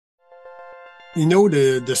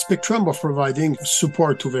The spectrum of providing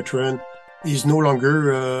support to veterans is no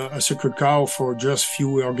longer a sacred cow for just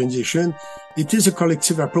few organizations. It is a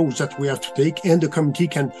collective approach that we have to take, and the community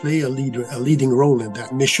can play a leading role in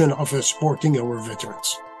that mission of supporting our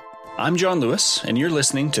veterans. I'm John Lewis, and you're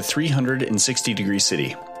listening to 360 Degree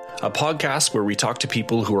City, a podcast where we talk to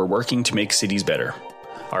people who are working to make cities better.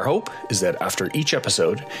 Our hope is that after each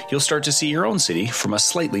episode, you'll start to see your own city from a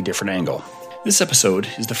slightly different angle. This episode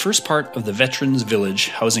is the first part of the Veterans Village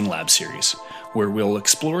Housing Lab series, where we'll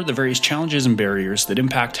explore the various challenges and barriers that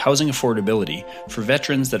impact housing affordability for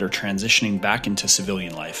veterans that are transitioning back into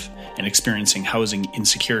civilian life and experiencing housing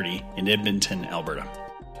insecurity in Edmonton, Alberta.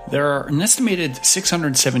 There are an estimated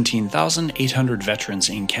 617,800 veterans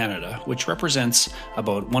in Canada, which represents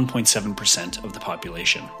about 1.7% of the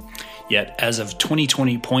population. Yet, as of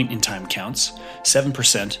 2020 point-in-time counts,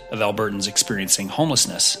 7% of Albertans experiencing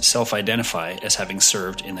homelessness self-identify as having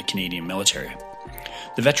served in the Canadian military.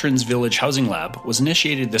 The Veterans Village Housing Lab was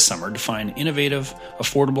initiated this summer to find innovative,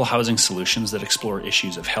 affordable housing solutions that explore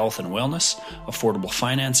issues of health and wellness, affordable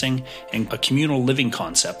financing, and a communal living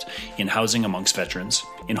concept in housing amongst veterans,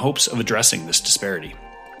 in hopes of addressing this disparity.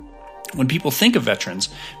 When people think of veterans,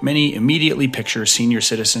 many immediately picture senior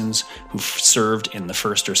citizens who've served in the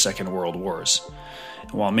First or Second World Wars.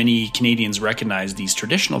 While many Canadians recognize these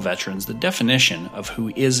traditional veterans, the definition of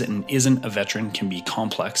who is and isn't a veteran can be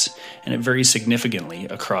complex, and it varies significantly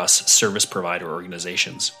across service provider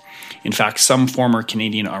organizations. In fact, some former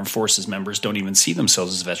Canadian Armed Forces members don't even see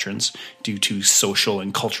themselves as veterans due to social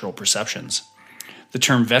and cultural perceptions. The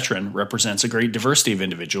term veteran represents a great diversity of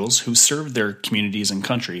individuals who served their communities and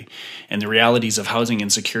country, and the realities of housing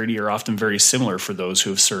insecurity are often very similar for those who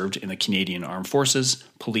have served in the Canadian Armed Forces,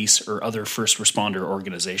 police, or other first responder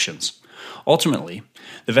organizations. Ultimately,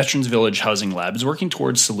 the Veterans Village Housing Lab is working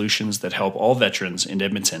towards solutions that help all veterans in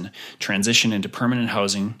Edmonton transition into permanent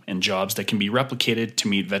housing and jobs that can be replicated to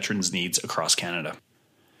meet veterans' needs across Canada.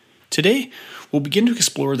 Today, we'll begin to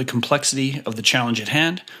explore the complexity of the challenge at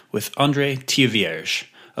hand with André Thivierge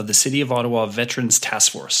of the City of Ottawa Veterans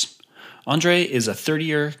Task Force. André is a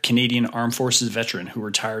 30-year Canadian Armed Forces veteran who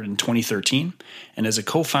retired in 2013 and is a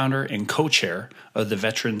co-founder and co-chair of the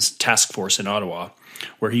Veterans Task Force in Ottawa,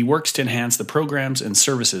 where he works to enhance the programs and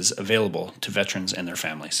services available to veterans and their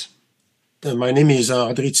families. My name is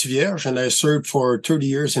André Thivierge, and I served for 30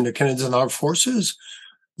 years in the Canadian Armed Forces.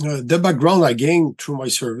 The background I gained through my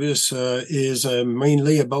service is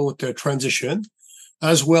mainly about transition,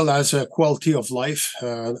 as well as quality of life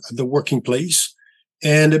at the working place,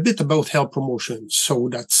 and a bit about health promotion. So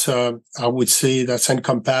that's, I would say, that's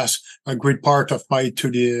encompassed a great part of my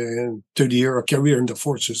 30-year career in the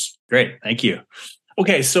forces. Great, thank you.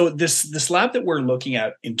 Okay, so this lab that we're looking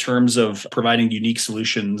at in terms of providing unique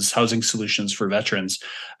solutions, housing solutions for veterans,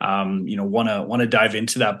 want to dive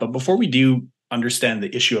into that. But before we do understand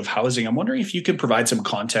the issue of housing, I'm wondering if you could provide some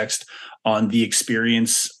context on the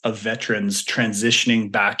experience of veterans transitioning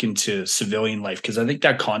back into civilian life, because I think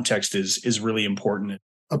that context is really important.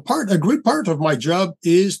 A great part of my job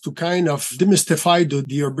is to kind of demystify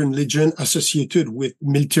the urban legend associated with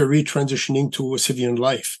military transitioning to civilian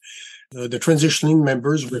life. The transitioning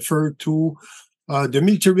members refer to the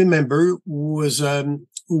military member who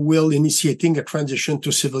will initiating a transition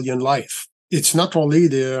to civilian life. It's not only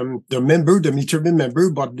the military member,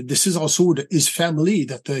 but this is also his family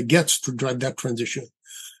that gets to drive that transition.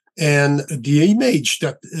 And the image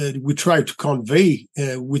that we try to convey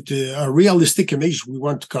with a realistic image, we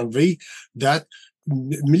want to convey that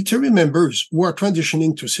military members who are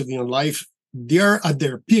transitioning to civilian life, they are at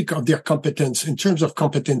their peak of their competence in terms of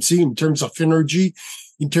competency, in terms of energy,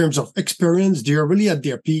 in terms of experience. They are really at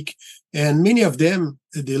their peak. And many of them,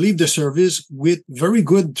 they leave the service with very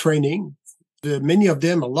good training. Many of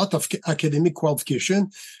them, a lot of academic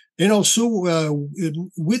qualification, and also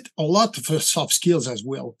with a lot of soft skills as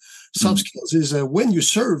well. Soft skills is when you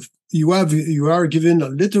serve, you are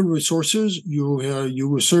given little resources.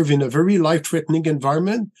 You serve in a very life-threatening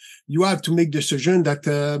environment. You have to make decisions that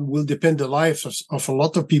will depend the life of a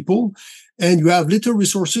lot of people, and you have little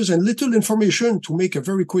resources and little information to make a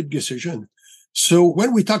very quick decision. So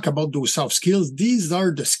when we talk about those soft skills, these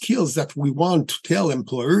are the skills that we want to tell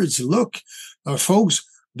employers, look, folks,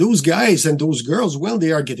 those guys and those girls, when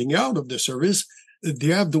they are getting out of the service, they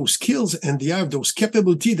have those skills and they have those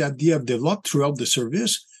capabilities that they have developed throughout the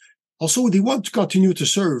service. Also, they want to continue to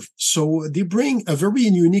serve. So they bring a very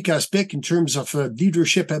unique aspect in terms of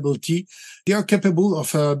leadership ability. They are capable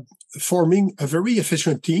of forming a very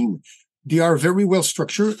efficient team. They are very well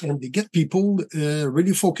structured and they get people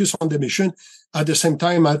really focused on the mission at the same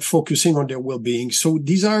time at focusing on their well-being. So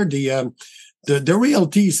these are the The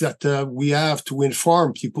reality is that we have to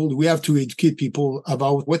inform people, we have to educate people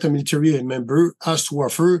about what a military member has to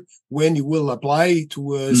offer when you will apply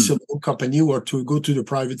to a civil company or to go to the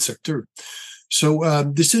private sector. So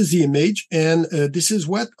this is the image, and this is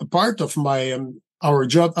what a part of my our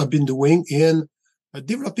job I've been doing in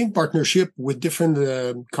developing partnership with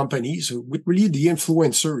different companies, with really the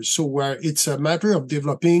influencers. So where it's a matter of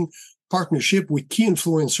developing partnership with key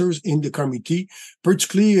influencers in the community,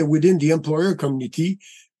 particularly within the employer community,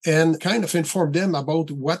 and kind of inform them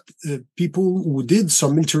about what people who did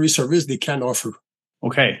some military service they can offer.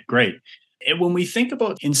 Okay, great. And when we think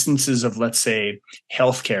about instances of, let's say,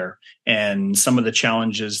 healthcare and some of the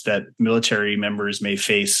challenges that military members may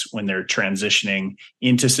face when they're transitioning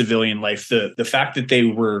into civilian life, the fact that they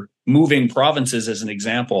were moving provinces, as an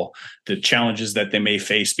example, the challenges that they may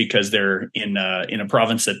face because they're in a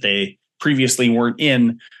province that they previously weren't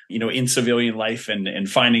in, in civilian life, and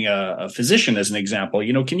finding a physician, as an example,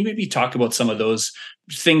 can you maybe talk about some of those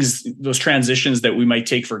things, those transitions that we might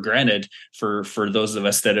take for granted for those of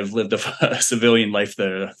us that have lived a civilian life,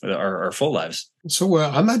 our full lives? So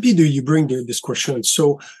I'm happy that you bring this question.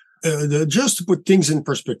 So just to put things in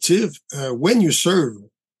perspective, when you serve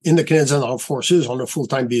in the Canadian Armed Forces on a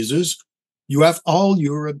full-time basis, you have all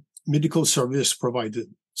your medical service provided.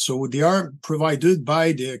 So they are provided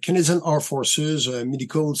by the Canadian Armed Forces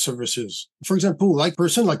medical services. For example, like a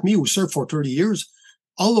person like me who served for 30 years,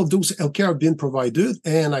 all of those healthcare have been provided.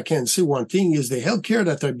 And I can say one thing is the healthcare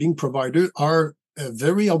that are being provided are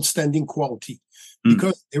very outstanding quality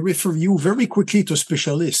because they refer you very quickly to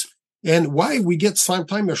specialists. And why we get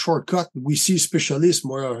sometimes a shortcut, we see specialists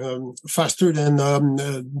more faster than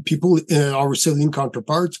people, our civilian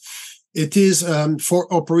counterparts. It is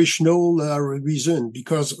for operational reason,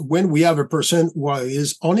 because when we have a person who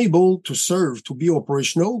is unable to serve, to be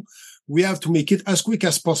operational, we have to make it as quick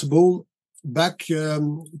as possible back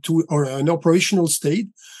to an operational state.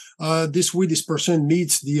 This way, this person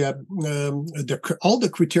meets all the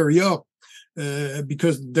criteria,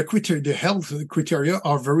 because the health criteria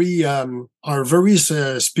are very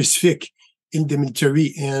specific in the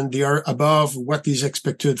military, and they are above what is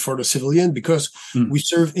expected for the civilian because we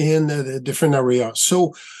serve in a different area.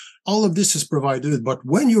 So all of this is provided. But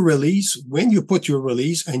when you put your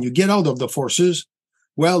release and you get out of the forces,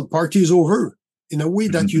 well, party is over in a way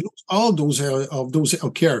that you lose all those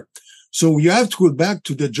healthcare. So you have to go back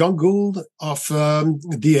to the jungle of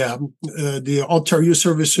the Ontario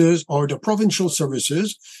services or the provincial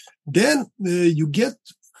services. Then you get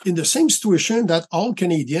in the same situation that all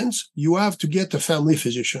Canadians, you have to get a family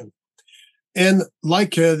physician. And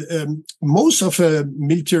like most of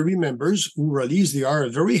military members who release, they are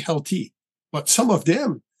very healthy. But some of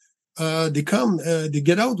them, they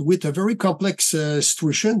get out with a very complex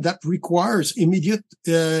situation that requires immediate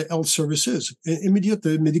health services, immediate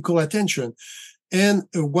medical attention. And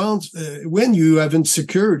when you haven't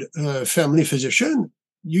secured a family physician,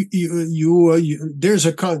 there's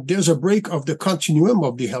a break of the continuum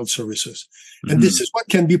of the health services. And this is what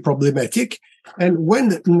can be problematic. And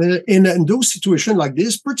when in those situations like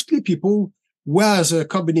this, particularly people who has a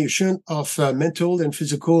combination of mental and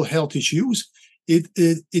physical health issues,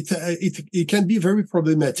 it can be very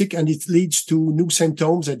problematic, and it leads to new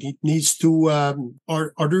symptoms, and it leads to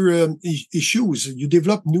other issues. You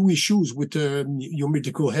develop new issues with your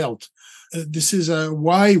medical health. This is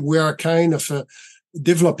why we are kind of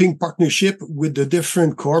developing partnership with the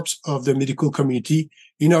different corps of the medical community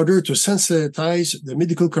in order to sensitize the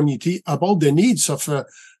medical community about the needs of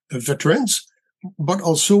veterans, but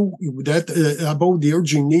also that about the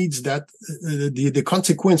urgent needs that the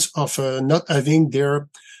consequence of not having their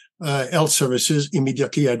health services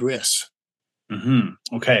immediately addressed.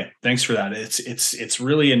 Okay, thanks for that. It's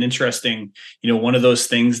really an interesting, one of those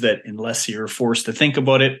things that unless you're forced to think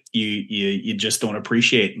about it, you just don't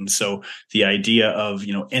appreciate. And so the idea of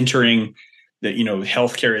entering that,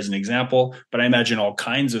 healthcare is an example, but I imagine all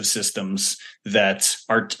kinds of systems that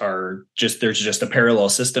are just, there's just a parallel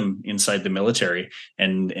system inside the military,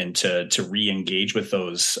 and to re-engage with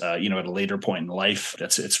those, at a later point in life.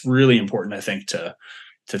 It's really important, I think, to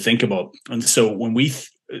think about. And so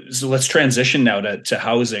so let's transition now to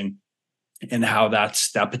housing and how that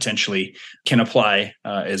potentially can apply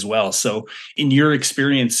as well. So in your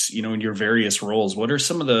experience, in your various roles, what are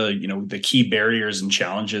some of the key barriers and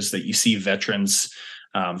challenges that you see veterans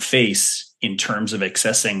face in terms of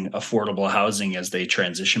accessing affordable housing as they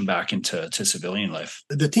transition back into civilian life?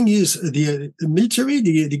 The thing is, the military,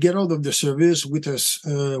 they get out of the service with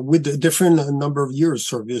a different number of years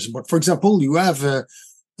service. But for example, you have a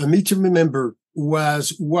military member who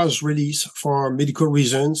was released for medical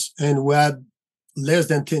reasons and who had less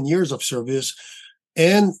than 10 years of service,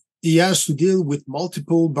 and he has to deal with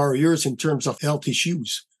multiple barriers in terms of health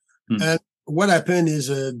issues. And what happened is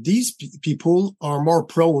these people are more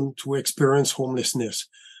prone to experience homelessness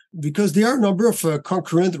because there are a number of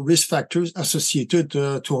concurrent risk factors associated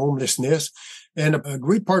to homelessness. And a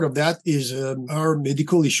great part of that is our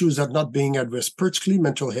medical issues that are not being addressed, particularly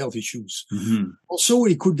mental health issues. Also,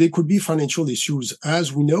 they could be financial issues.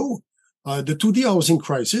 As we know, the 2D housing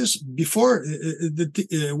crisis, before,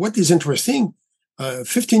 what is interesting,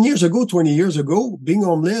 15 years ago, 20 years ago, being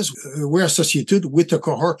homeless were associated with a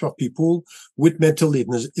cohort of people with mental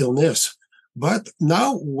illness. But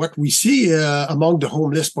now what we see among the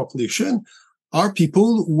homeless population are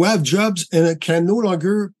people who have jobs and can no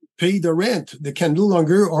longer pay the rent. They can no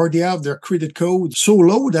longer, or they have their credit code so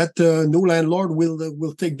low that no landlord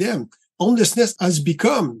will take them. Homelessness has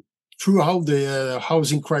become, throughout the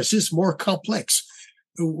housing crisis, more complex.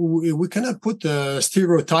 We cannot put a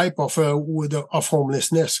stereotype of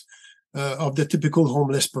homelessness, of the typical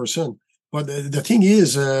homeless person. But the thing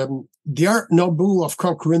is, there are a number of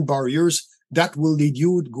concurrent barriers that will lead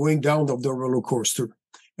you going down of the roller coaster.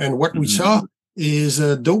 And what we saw is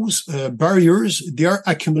those barriers, they are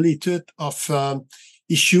accumulated of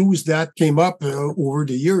issues that came up over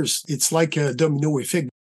the years. It's like a domino effect.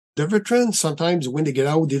 The veterans, sometimes when they get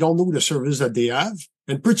out, they don't know the service that they have.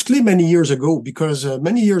 And particularly many years ago, because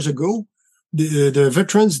many years ago, the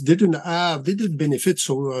veterans didn't benefit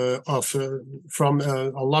from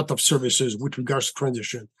a lot of services with regards to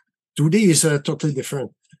transition. Today is totally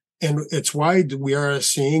different. And it's why we are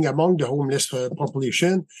seeing among the homeless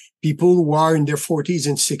population, people who are in their 40s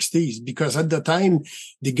and 60s, because at the time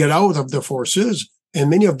they get out of the forces, and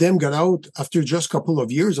many of them got out after just a couple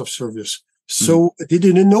of years of service. So they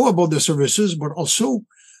didn't know about the services, but also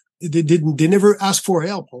they never asked for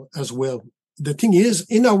help as well. The thing is,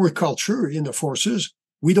 in our culture, in the forces,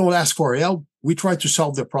 we don't ask for help. We try to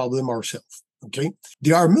solve the problem ourselves. Okay.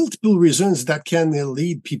 There are multiple reasons that can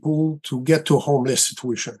lead people to get to a homeless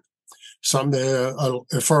situation.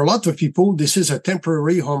 For a lot of people, this is a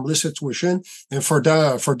temporary homeless situation. And for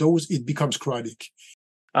those, it becomes chronic.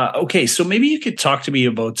 Okay, so maybe you could talk to me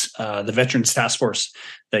about the Veterans Task Force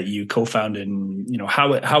that you co-founded, and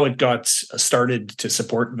how it got started to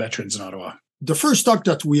support veterans in Ottawa. The first talk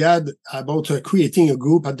that we had about creating a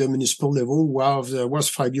group at the municipal level was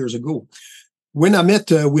 5 years ago, when I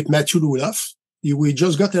met with Matthew Loloff. We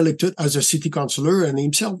just got elected as a city councillor, and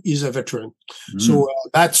himself is a veteran. So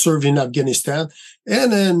Matt served in Afghanistan,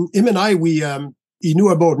 and him and I, he knew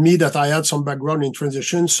about me that I had some background in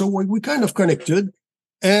transition, so we kind of connected.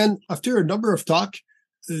 And after a number of talks,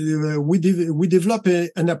 we developed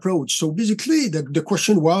an approach. So basically, the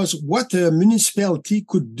question was what a municipality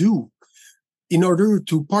could do in order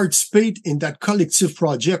to participate in that collective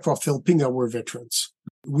project of helping our veterans.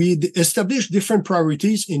 We established different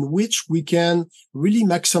priorities in which we can really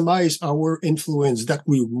maximize our influence, that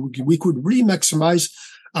we could really maximize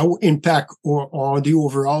our impact on the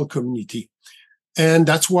overall community. And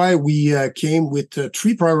that's why we came with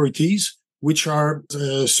 3 priorities, which are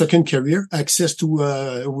second career, access to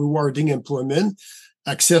rewarding employment,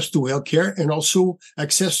 access to healthcare, and also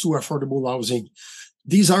access to affordable housing.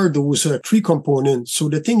 These are those 3 components. So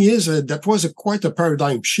the thing is, that was quite a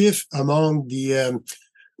paradigm shift among the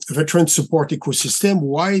veteran support ecosystem.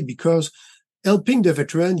 Why? Because helping the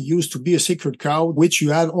veteran used to be a sacred cow, which you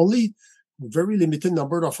had only a very limited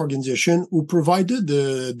number of organizations who provided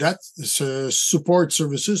support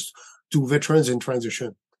services to veterans in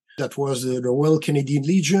transition. That was the Royal Canadian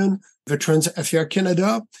Legion, Veterans Affairs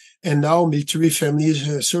Canada, and now Military Family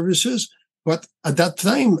Services. But at that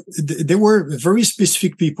time, there were very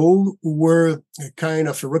specific people who were kind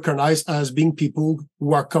of recognized as being people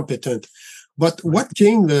who are competent. But what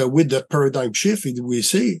came with the paradigm shift,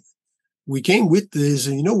 we came with is,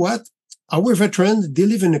 what? Our veterans, they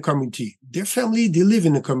live in a community. Their family, they live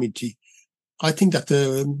in a community. I think that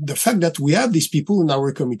the fact that we have these people in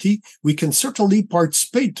our committee, we can certainly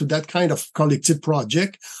participate to that kind of collective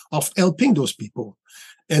project of helping those people.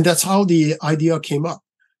 And that's how the idea came up.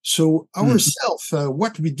 So ourselves,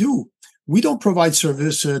 what we do, we don't provide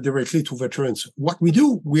service directly to veterans. What we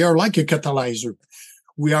do, we are like a catalyzer.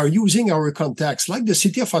 We are using our contacts, like the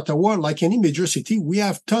city of Ottawa, like any major city, we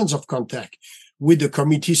have tons of contact with the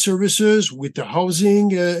community services, with the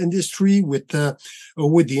housing industry, with the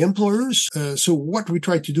employers. So what we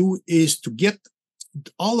try to do is to get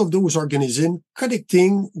all of those organisms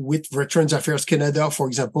connecting with Veterans Affairs Canada, for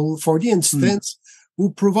example, for the instance,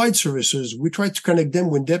 who provide services. We try to connect them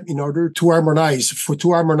with them in order to harmonize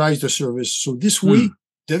the service. So this way,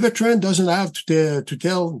 the veteran doesn't have to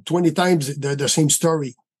tell 20 times the same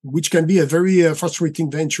story. which can be a very frustrating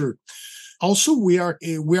venture. Also, we are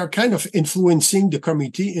kind of influencing the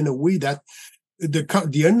community in a way that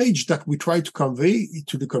the image that we try to convey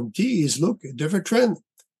to the community is, look, the veteran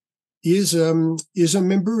is an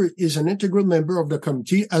integral member of the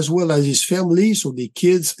community, as well as his family. So the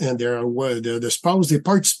kids and the spouse, they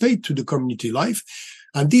participate to the community life.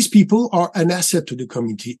 And these people are an asset to the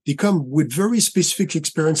community. They come with very specific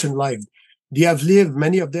experience in life.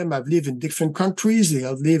 Many of them have lived in different countries. They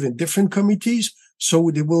have lived in different communities.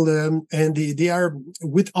 So they will, and they are,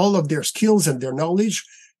 with all of their skills and their knowledge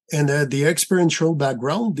and their experiential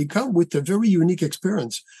background, they come with a very unique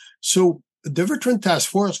experience. So the Veteran Task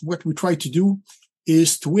Force, what we try to do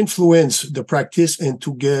is to influence the practice and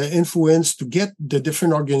to get the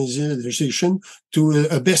different organization to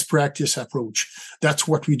a best practice approach. That's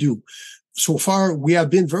what we do. So far, we have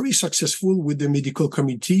been very successful with the medical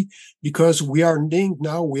community because we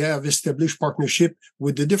have established partnership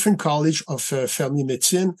with the different college of family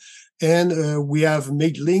medicine. And we have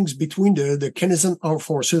made links between the Canadian Armed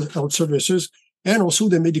Forces, Health Services, and also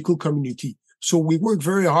the medical community. So we work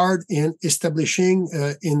very hard in establishing,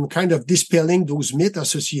 in kind of dispelling those myths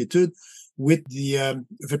associated with the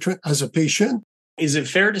veteran as a patient. Is it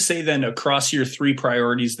fair to say then, across your three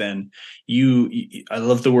priorities, then I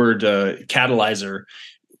love the word catalyzer.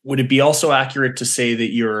 Would it be also accurate to say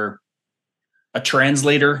that you're a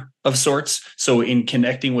translator of sorts? So in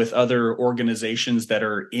connecting with other organizations that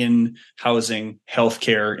are in housing,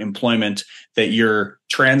 healthcare, employment, that you're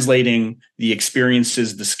translating the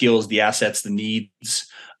experiences, the skills, the assets, the needs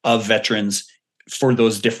of veterans for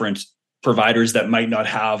those different providers that might not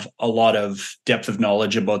have a lot of depth of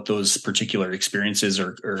knowledge about those particular experiences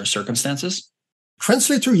or circumstances?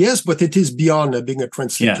 Translator, yes, but it is beyond being a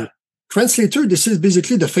translator. Yeah. Translator, this is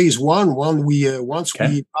basically the phase one. We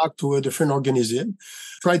talk to a different organism,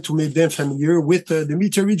 try to make them familiar with the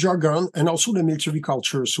military jargon and also the military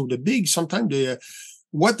culture. So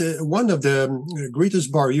one of the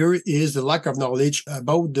greatest barrier is the lack of knowledge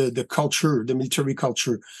about the culture, the military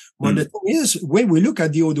culture. But the thing is, when we look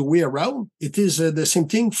at the other way around, it is the same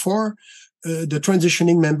thing for the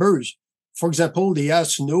transitioning members. For example, they have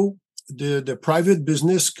to know the private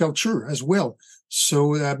business culture as well.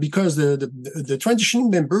 So because the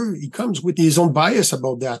transitioning member, he comes with his own bias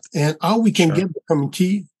about that and how we can get the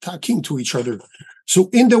community talking to each other. So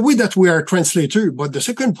in the way that we are a translator, but the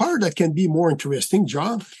second part that can be more interesting,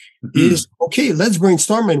 John, is, okay, let's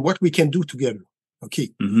brainstorm and what we can do together.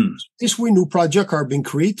 Okay. So this way, new projects are being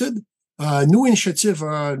created,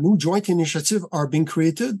 new joint initiative are being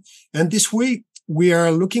created. And this way, we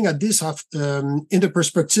are looking at this in the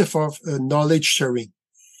perspective of knowledge sharing.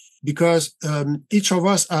 Because each of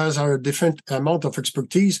us has our different amount of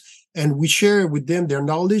expertise, and we share with them their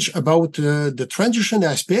knowledge about the transition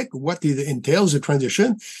aspect, what it entails, the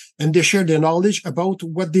transition, and they share their knowledge about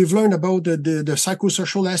what they've learned about the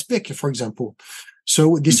psychosocial aspect, for example.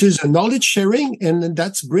 So this is a knowledge sharing, and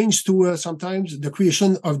that brings to sometimes the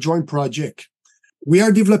creation of joint project. We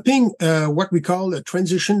are developing what we call a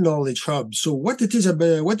transition knowledge hub. So what it is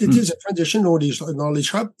a transition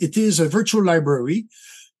knowledge hub? It is a virtual library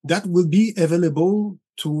that will be available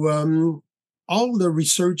to all the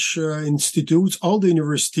research institutes, all the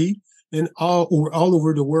university, and all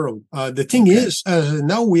over the world. The thing is,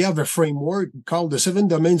 now we have a framework called the 7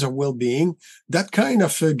 Domains of Wellbeing that kind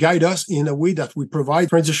of guide us in a way that we provide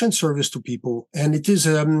transition service to people. And it is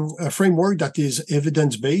a framework that is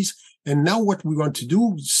evidence-based. And now what we want to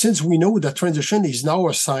do, since we know that transition is now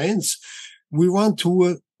a science, we want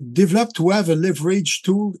to develop to have a leverage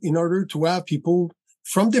tool in order to have people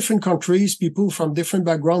from different countries, people from different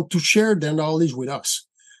backgrounds to share their knowledge with us.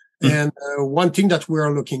 And one thing that we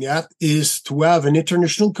are looking at is to have an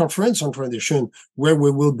international conference on transition where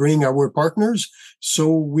we will bring our partners.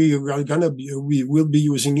 So we will be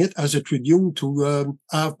using it as a tribune to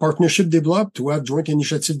have partnership developed, to have joint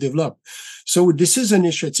initiative developed. So this is an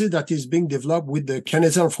initiative that is being developed with the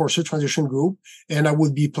Canadian Armed Forces Transition Group, and I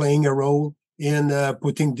will be playing a role in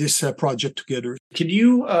putting this project together. Can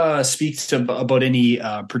you speak about any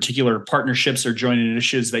particular partnerships or joint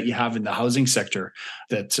initiatives that you have in the housing sector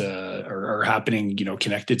that are happening,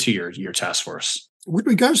 connected to your task force? With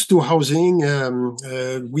regards to housing,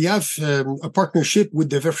 we have a partnership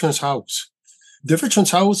with the Veterans House. The Veterans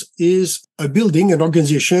House is a building, an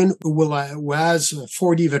organization who has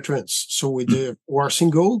 40 veterans. So who are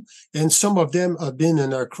single, and some of them have been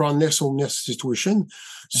in a chronic illness situation.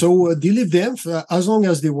 So they live there as long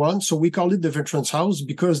as they want. So we call it the Veterans House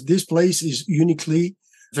because this place is uniquely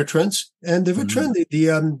veterans, and the veteran,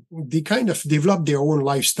 they kind of develop their own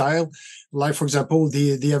lifestyle. Like, for example,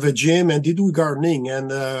 they have a gym and they do gardening,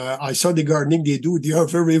 and I saw the gardening they do. They are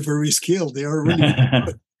very, very skilled. They are really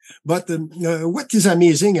good. But what is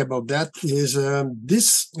amazing about that is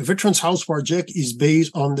this Veterans House project is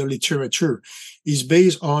based on the literature, is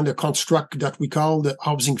based on the construct that we call the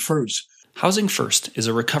Housing First. Housing First is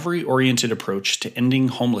a recovery-oriented approach to ending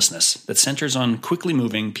homelessness that centers on quickly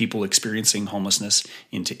moving people experiencing homelessness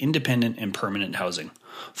into independent and permanent housing,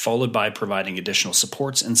 followed by providing additional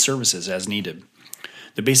supports and services as needed.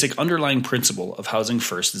 The basic underlying principle of Housing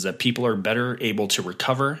First is that people are better able to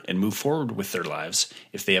recover and move forward with their lives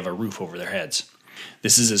if they have a roof over their heads.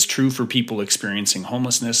 This is as true for people experiencing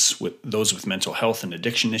homelessness, with those with mental health and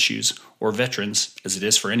addiction issues, or veterans, as it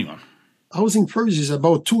is for anyone. Housing First is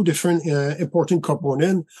about two different important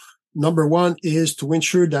components. Number one is to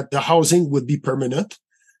ensure that the housing would be permanent.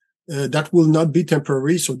 That will not be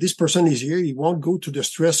temporary. So this person is here. He won't go to the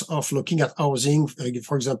stress of looking at housing,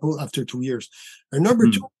 for example, after 2 years. And number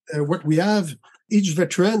two, what we have, each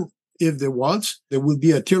veteran, if they want, there will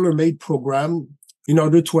be a tailor-made program in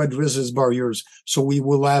order to address these barriers. So we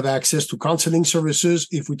will have access to counseling services.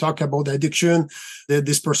 If we talk about addiction,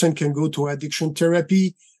 this person can go to addiction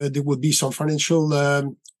therapy. There will be some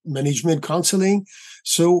financial management counseling.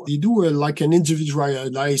 So you do like an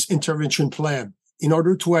individualized intervention plan in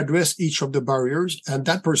order to address each of the barriers, and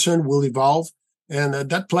that person will evolve. And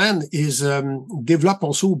that plan is developed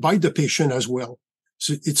also by the patient as well.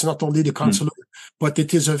 So it's not only the counselor, but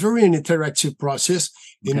it is a very interactive process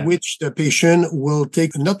in which the patient will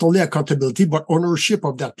take not only accountability, but ownership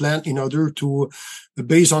of that plan in order to,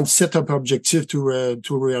 based on set up objective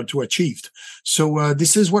to achieve. So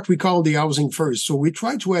this is what we call the Housing First. So we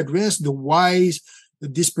try to address the whys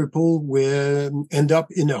these people will end up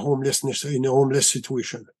in a homeless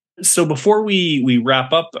situation. So before we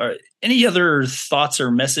wrap up, any other thoughts or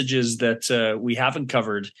messages that we haven't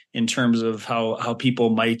covered in terms of how people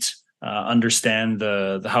might understand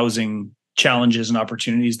the housing challenges and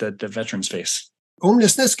opportunities that the veterans face?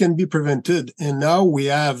 Homelessness can be prevented, and now we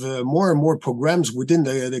have more and more programs within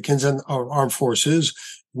the Canadian Armed Forces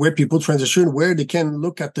where people transition, where they can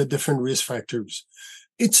look at the different risk factors.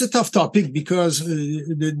 It's a tough topic because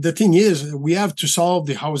the thing is, we have to solve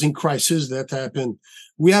the housing crisis that happened.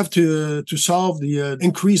 We have to solve the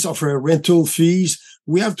increase of rental fees.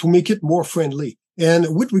 We have to make it more friendly.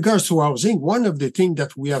 And with regards to housing, one of the things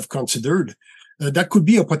that we have considered that could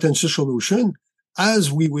be a potential solution,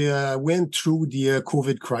 as we went through the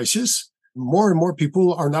COVID crisis, more and more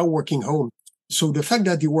people are now working home. So the fact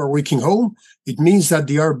that they were working home, it means that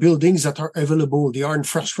there are buildings that are available. There are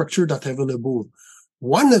infrastructure that are available.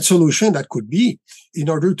 One solution that could be, in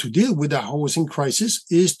order to deal with the housing crisis,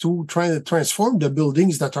 is to try to transform the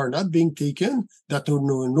buildings that are not being taken, that no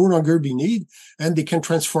longer be needed, and they can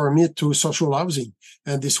transform it to social housing.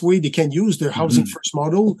 And this way, they can use the Housing First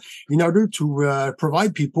model in order to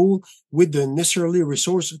provide people with the necessary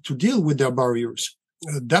resources to deal with their barriers.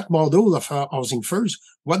 That model of Housing First,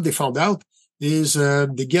 what they found out is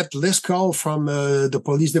they get less call from the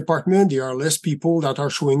police department. There are less people that are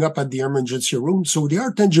showing up at the emergency room. So there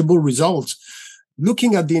are tangible results.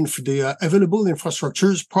 Looking at the available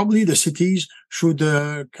infrastructures, probably the cities should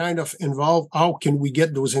kind of involve how can we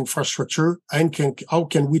get those infrastructure and how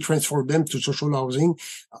can we transform them to social housing,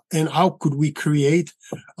 and how could we create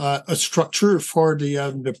a structure for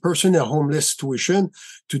the person in a homeless situation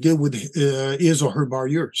to deal with his or her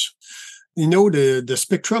barriers. You know, the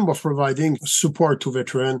spectrum of providing support to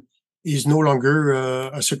veterans is no longer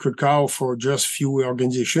a sacred cow for just few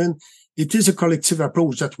organizations. It is a collective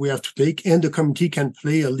approach that we have to take, and the community can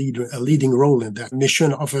play a leading role in that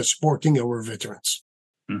mission of supporting our veterans.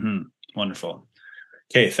 Wonderful.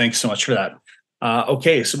 Okay, thanks so much for that.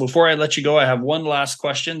 Okay, so before I let you go, I have one last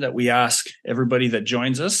question that we ask everybody that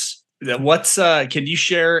joins us. Can you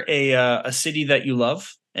share a city that you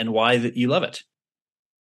love and why that you love it?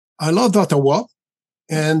 I loved Ottawa,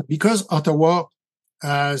 and because Ottawa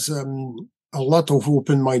has a lot of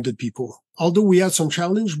open-minded people. Although we had some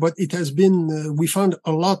challenge, but it has been, we found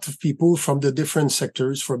a lot of people from the different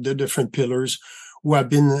sectors, from the different pillars, who have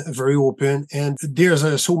been very open, and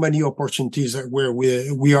there's so many opportunities where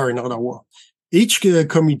we are in Ottawa. Each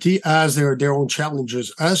committee has their own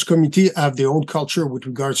challenges. As committee have their own culture with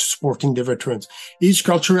regards to supporting the veterans. Each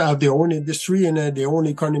culture have their own industry and their own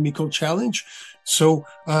economical challenge. So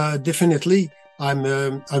definitely,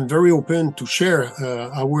 I'm very open to share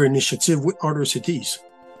our initiative with other cities.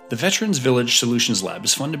 The Veterans Village Solutions Lab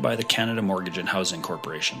is funded by the Canada Mortgage and Housing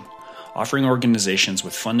Corporation. offering organizations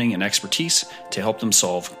with funding and expertise to help them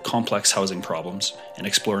solve complex housing problems and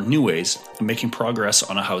explore new ways of making progress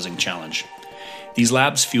on a housing challenge. These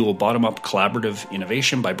labs fuel bottom-up collaborative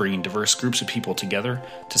innovation by bringing diverse groups of people together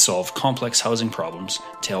to solve complex housing problems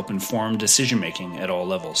to help inform decision-making at all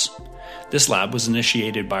levels. This lab was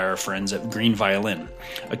initiated by our friends at Green Violin,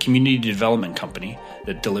 a community development company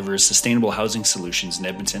that delivers sustainable housing solutions in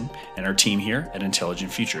Edmonton, and our team here at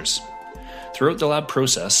Intelligent Futures. Throughout the lab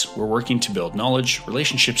process, we're working to build knowledge,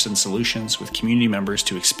 relationships, and solutions with community members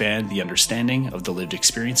to expand the understanding of the lived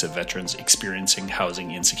experience of veterans experiencing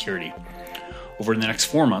housing insecurity. Over the next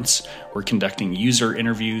 4 months, we're conducting user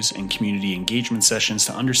interviews and community engagement sessions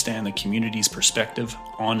to understand the community's perspective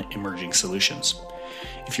on emerging solutions.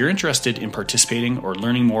 If you're interested in participating or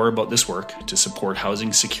learning more about this work to support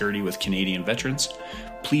housing security with Canadian veterans,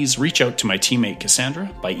 please reach out to my teammate Cassandra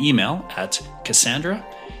by email at Cassandra,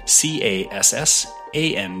 Cassandra,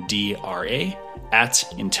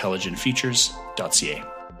 @intelligentfutures.ca.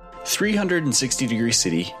 360 Degree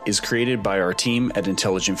City is created by our team at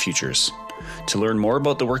Intelligent Futures. To learn more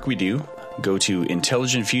about the work we do, go to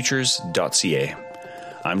intelligentfutures.ca.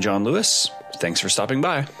 I'm John Lewis. Thanks for stopping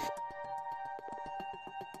by.